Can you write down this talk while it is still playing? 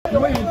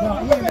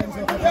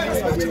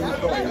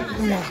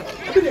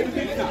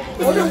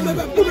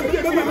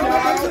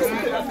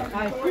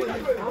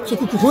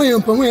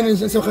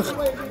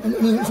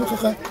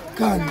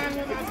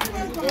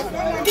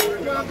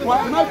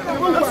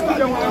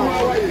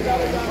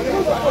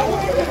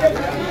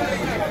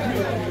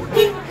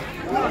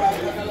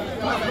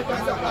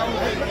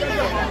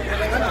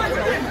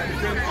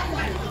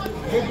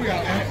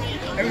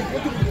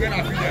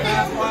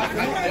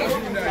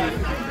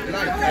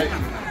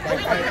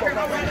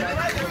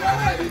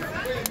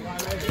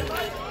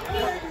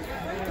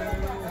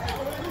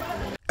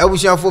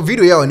Ebusia for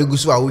video ya oni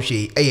gusu a wo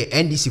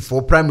hwe NDC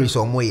for primary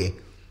so moye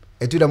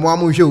etu da mo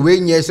amhwe we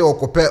nye se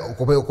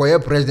okope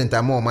president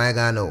am o man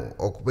Ghana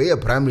okope ye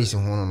primary so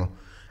ho no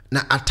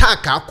na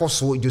attack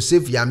akoso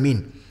Joseph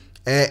Yamin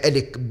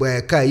de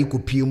ka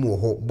ikopi mu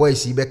ho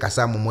boys yi be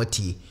kasa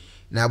momotie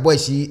na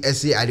boys yi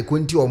ese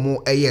adekonti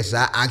omo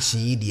sa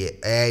action yi de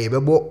ye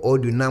bebo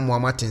oduna mo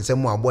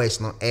amatensem a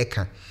boys no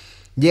eka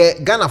ye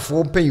Ghana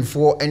for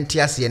payfo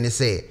entiase ne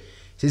se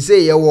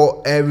say ye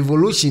wo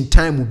revolution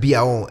time bi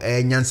a on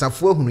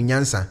nyansafo ahunu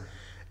nyansa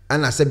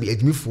ana sabi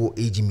adwimifo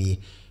ejimi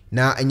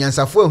na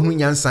nyansafo ahunu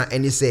nyansa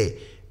eni say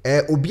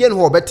obi en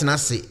ho obetena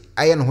se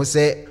aye no ho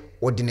se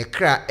odi ne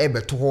kra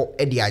ebeto ho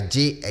edi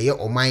age eye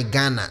oman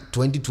Ghana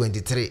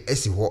 2023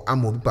 esi ho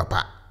amobi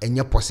papa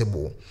enye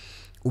possible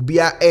obi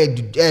a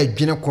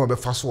edwene ko be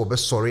faso obe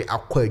sori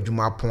akwa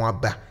adwuma apon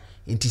aba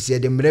nti se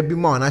de mra bi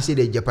ma ona se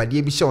de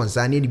japade bi hye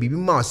onsa ne de bibi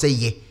ma o se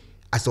ye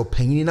aso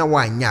panyini na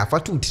wanya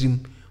afatu tirim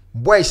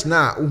boys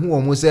na uhu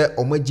omo se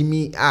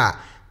omagimi a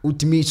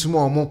utimi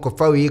sumo omo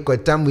kofa we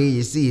kotam we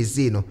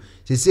yesi no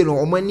sese no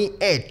omani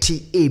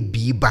eti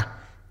ebiba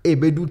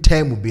ebedu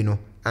time bi no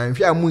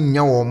anhwe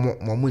amunya wo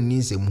mo ni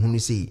nsem hunu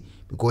sei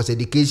because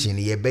education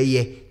ye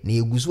beye na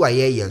egusu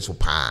aye yenso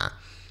pa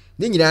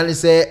ni nyina ne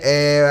se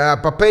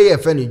papa ye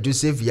fe ne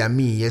Joseph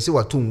Yamin yesi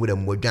wato nwura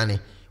modwane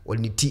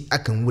woni ti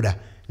aka nwura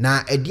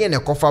na edie ne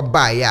kofa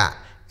ba ya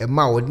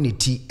ma wodi ne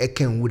ti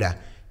aka nwura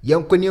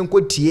yankoni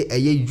enkotie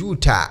eye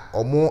yuta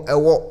omo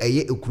ewo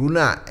eye ekuru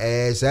na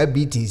saa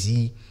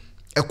beatinsi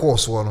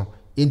ekoso no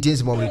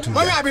intense moment tu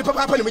oya abi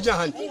papa ne mejia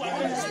han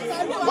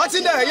what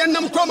in there yan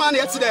nam koma na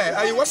yesterday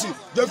ayi wasi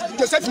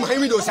Joseph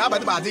Mahimi do saa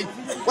bad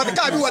what the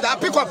car be what I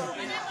pick up.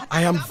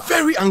 I am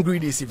very angry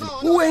this evening.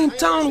 We were in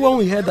town when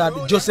we heard that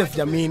Joseph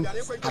Yamin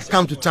had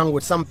come to town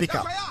with some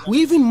pickup. We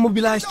even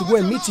mobilized to go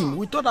and meet him.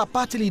 We thought our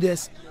party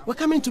leaders were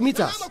coming to meet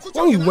us.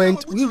 When we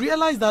went, we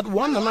realized that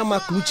one Nanama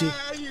Kluche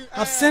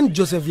had sent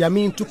Joseph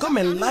Yamin to come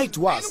and lie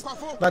to us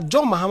that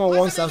John Mahama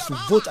wants us to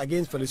vote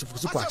against Felix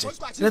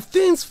Ofosu-Kwakye. The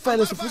things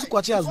Felix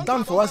Ofosu-Kwakye has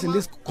done for us in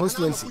this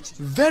constituency,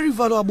 very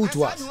valuable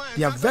to us.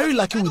 They are very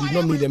lucky we did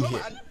not meet them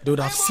here. They would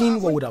have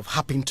seen what would have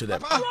happened to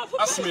them.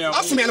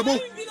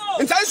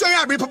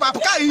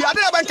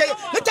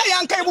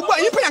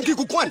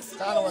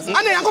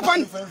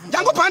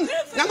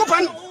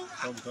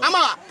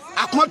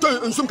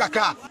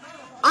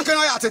 Uncle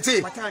no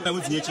yatete na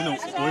wuti echi no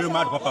we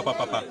mad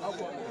papa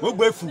we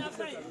gbefu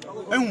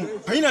ehun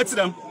payin na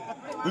tidam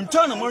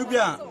nto na mo bi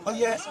a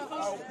oye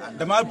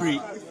the mabri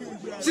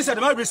sister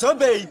the mabri so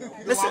be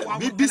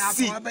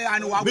BBC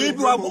baby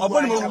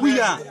obon mo wi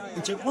a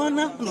nche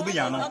kwana no be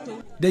ya no.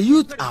 The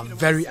youth are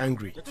very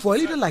angry. For a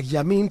leader like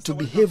Yamin to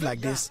behave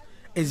like this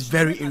is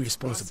very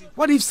irresponsible.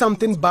 What if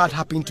something bad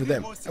happened to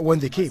them when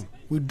they came?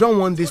 We don't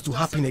want this to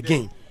happen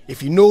again.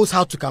 If he knows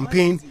how to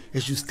campaign, he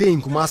should stay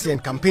in Kumasi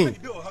and campaign.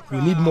 We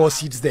need more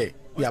seats there.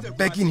 We are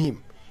begging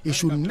him. He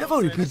should never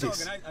repeat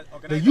this.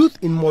 The youth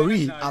in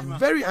Mori are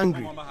very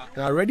angry and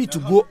are ready to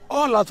go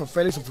all out for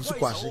Felix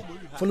Ofosu-Kwakye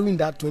following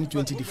that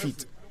 2020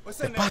 defeat.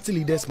 The party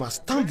leaders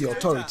must stamp the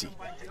authority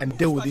and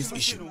deal with this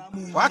issue.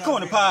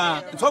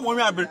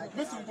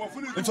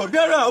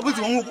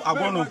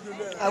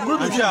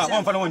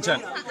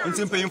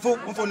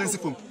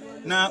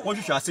 Na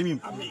wonhwehwe asemi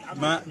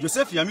ma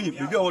Joseph Yamin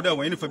bibi owoda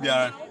won fa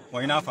biara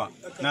won afa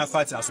na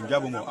party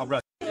asomdwabo mo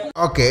abra.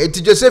 Okay,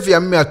 eti Joseph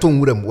Yamin aton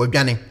wuram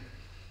wadwane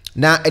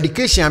na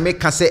education ame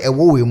ka se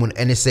ewo we mun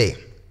ene se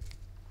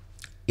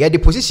ye de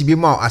position bi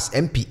ma as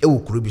MP ewo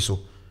kuro bi so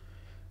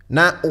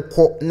na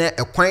ukọ na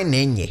ekwan na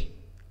enye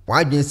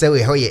wadwen se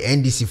we he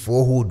NDC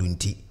for hold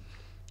nti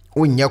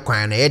onye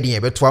kwan na ye de ye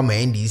beto ama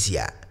NDC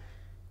a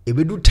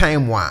ebedu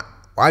time a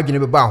wadwen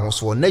be ba ho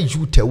so na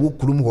youth ewo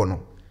kurum ho no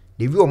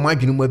devi o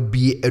madwene mu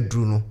abie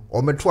aduru no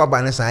o meto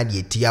aba na saa de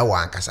etia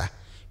wa ankasa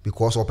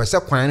because o pese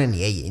kwan na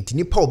ye nti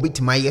nipa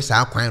obetima ye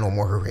saa kwan no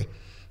mo hwehwe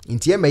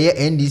nti e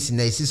meye NDC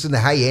na isiso na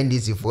ha ye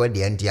NDC for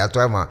de nti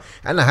ato ama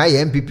ana ha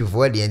ye MPP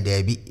for de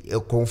nda bi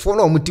konfo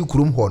na o muti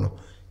kurum ho no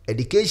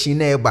education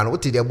na e ba no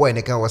wote de boy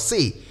ne kan wo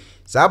say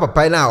saa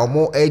papa na o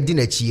mo edi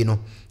na chi no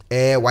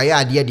waye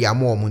ade de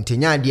ama o mo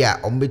ntenya ade a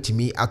o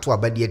betimi ato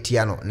aba de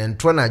etia no na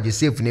ntro na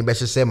Joseph ne be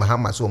hyese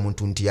Mahama so o mo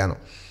ntuntia no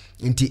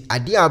nti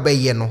ade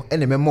abaye no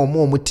ene mema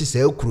omo muti sa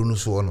ekuru no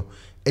so no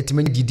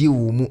etime gidi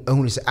wo mu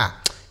ehunu se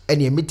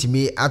ene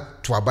emitimi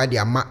ato abade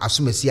ama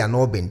asomasi ana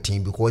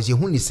obenten because ye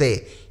huni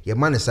se ye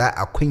man sa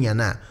akwanya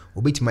na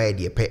obetima ye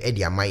de pe e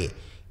de amaye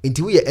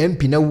nti wo ye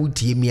MP na wo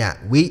tie mi a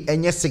we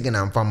enye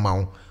signal mfa ma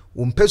wo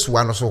wo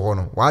mpesua no so ho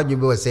no wa adwe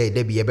be wo say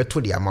da bi ye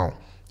beto de ama wo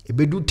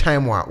ebedu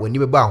time a woni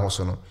be ba ho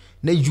so no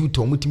na youth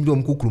omutimi de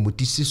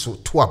omkukurumuti si so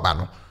to aba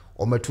no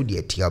ometo de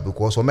atia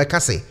because o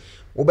meka say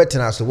wo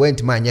betena so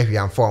wantima anya hwe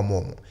amfa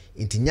omo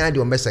nti nya de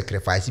o me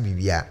sacrifice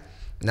bibia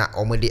na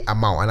omode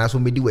ama wo anaso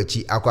medi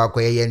wachi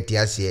akwakoye ye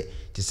ntiase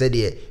ti se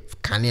de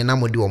kane na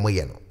mode omo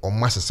ye no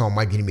omasesa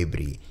omadwene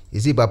mebre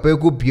isi papa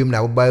eko piem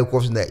na wo ba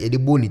eko so na ye de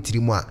bo ni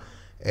tirimu a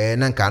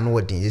na nka no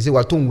wodin isi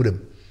wato nwuram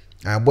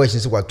boys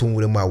nsi wato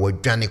nwuram a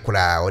wadwane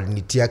kura o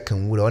ni tia kan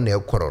nwura o na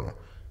ekoro no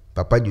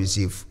Papa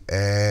Joseph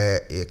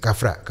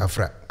kafra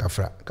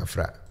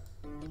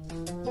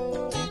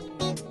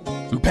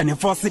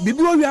Mpenifo se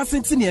bibi o wiase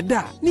ntine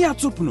eda ne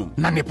atopnum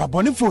na ne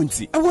pabone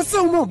fonti e wo se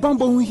wo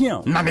bambo hu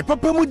hia na ne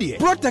papa mu de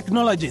Pro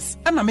Technologies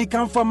ana me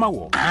kan fama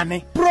wo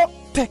ane Pro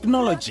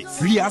Technologies.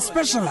 We are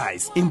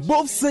specialized in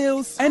both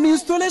sales and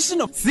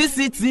installation of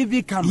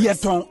CCTV cameras.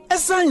 Yeton,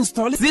 esa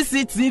install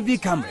CCTV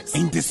cameras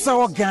in the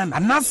Sour Ghana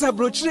and NASA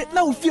brochure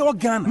now Ufio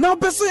Ghana. Now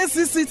pursue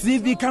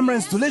CCTV camera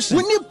installation.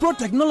 We need Pro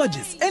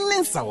Technologies and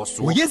then Sawaso.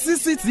 We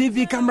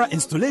CCTV camera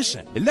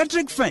installation,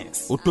 electric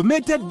fence,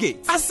 automated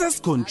gate, access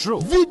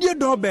control, video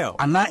doorbell,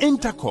 and our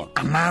intercom,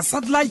 and our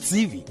satellite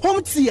TV,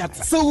 home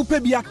theater, so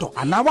upebiato,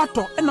 and our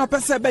water, and our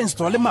pesebe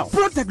install them out.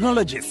 Pro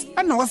Technologies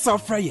and our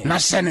software. Na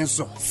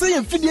shenenso.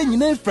 Say fidie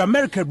nyina from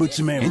America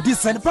brochime nti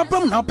sane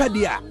papam na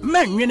opade a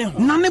manwene ho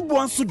na ne bo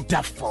anso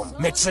da form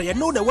me kire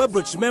no the web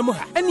brochime mu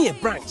ha ene e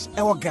branch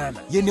e wo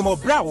Ghana ye ni mo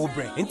bra wo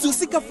bre nti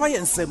sika fa ye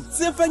nsem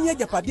tie fa nya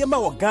japade ma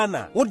wo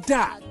Ghana wo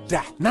da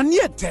na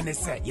ne tene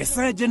se ye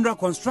san general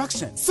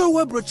construction so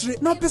web brochire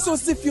na peso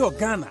si fi o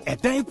Ghana e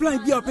dan plan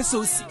bi o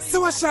peso si se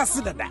wa sha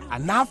se dada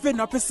ana afi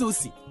na peso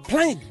si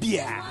plan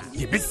bia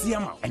ye besi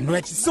ama eno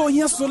achi so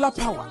here solar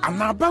power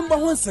ana bamba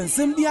ho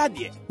nsensem bi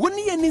ade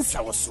woni ye ni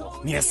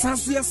nsawoso ne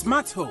sanso ye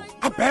smart home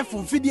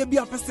abefo fidie bi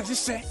apese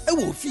hye e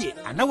wo fie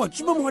ana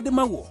watuma mo de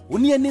ma wo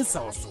woni ye ni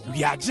nsawoso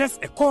we are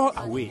just a call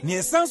away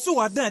ne sanso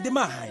wadan de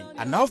ma han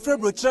ana ofre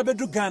brochire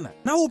bedu Ghana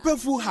na wo pe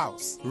full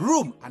house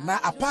room ana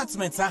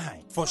apartment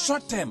ahan for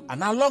short term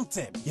and a long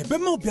term ye be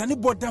ma obiane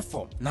border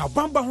form na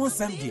bamba ho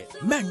nsem de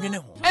manwene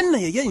ho enna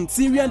ye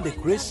interior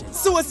decoration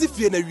so wasi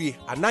fie na wie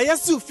ana ye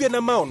su fie na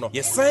ma no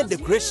ye sign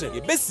decoration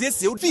ye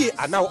besiesie fie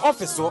ana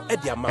office o e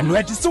dia ma eno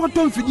edi so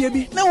tom fidie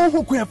bi na wo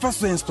hoku ya fa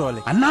so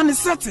install ana ne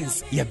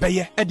settings ye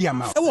beye e dia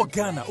ma e wo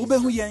Ghana wo be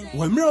hu yen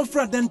wo mre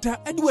ofra denta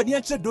e di wani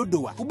ache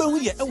dodowa wo be hu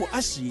ye e wo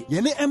ahye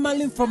ye ne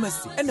Emalin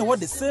pharmacy e na wo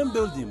the same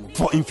building.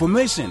 For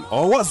information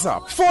or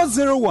WhatsApp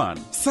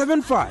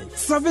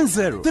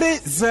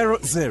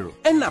 401-7570-300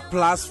 and a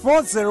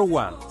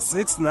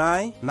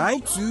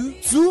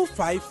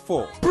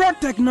 +401-6992-254. Pro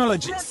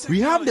Technologies. We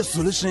have the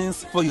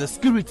solutions for your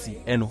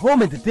security and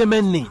home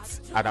entertainment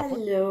needs.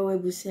 Hello,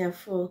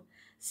 Ebusiafo.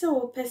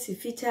 So,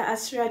 Pesifita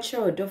Asracha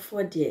or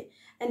Dofode,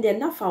 and then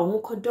Nafa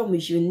Honkodom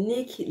is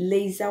unique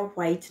laser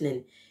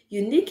whitening.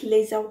 Unique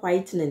laser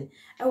whitening.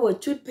 Our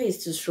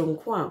toothpaste to strong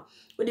kwa.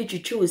 What did you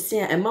choose? Say,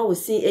 Emma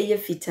was saying a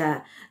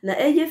fita. Na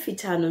eye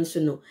fita non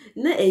sono.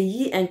 Na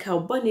ye and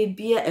carbonate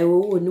beer a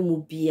wo no mu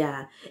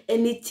beer.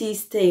 Any tea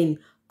stain,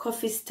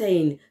 coffee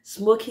stain,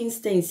 smoking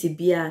stain si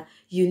beer.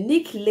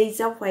 Unique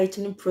laser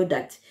whitening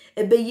product.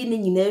 Ebe yini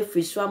nyina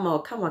free swama o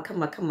kama.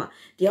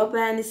 The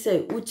obani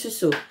say utu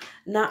so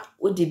na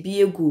odi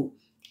biegu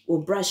o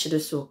brush do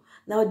so.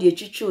 Now the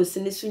chuchu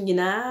sinisu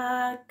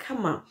nyina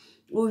kama.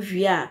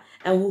 Uvia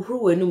and who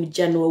wenum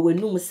jano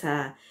wenum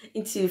sa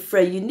into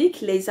for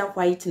unique laser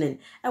whitening.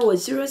 I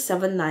was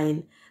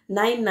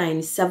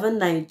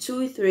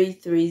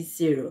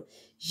 079-9979-2330.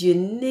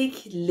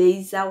 Unique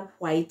laser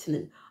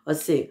whitening or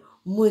say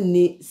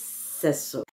muni seso.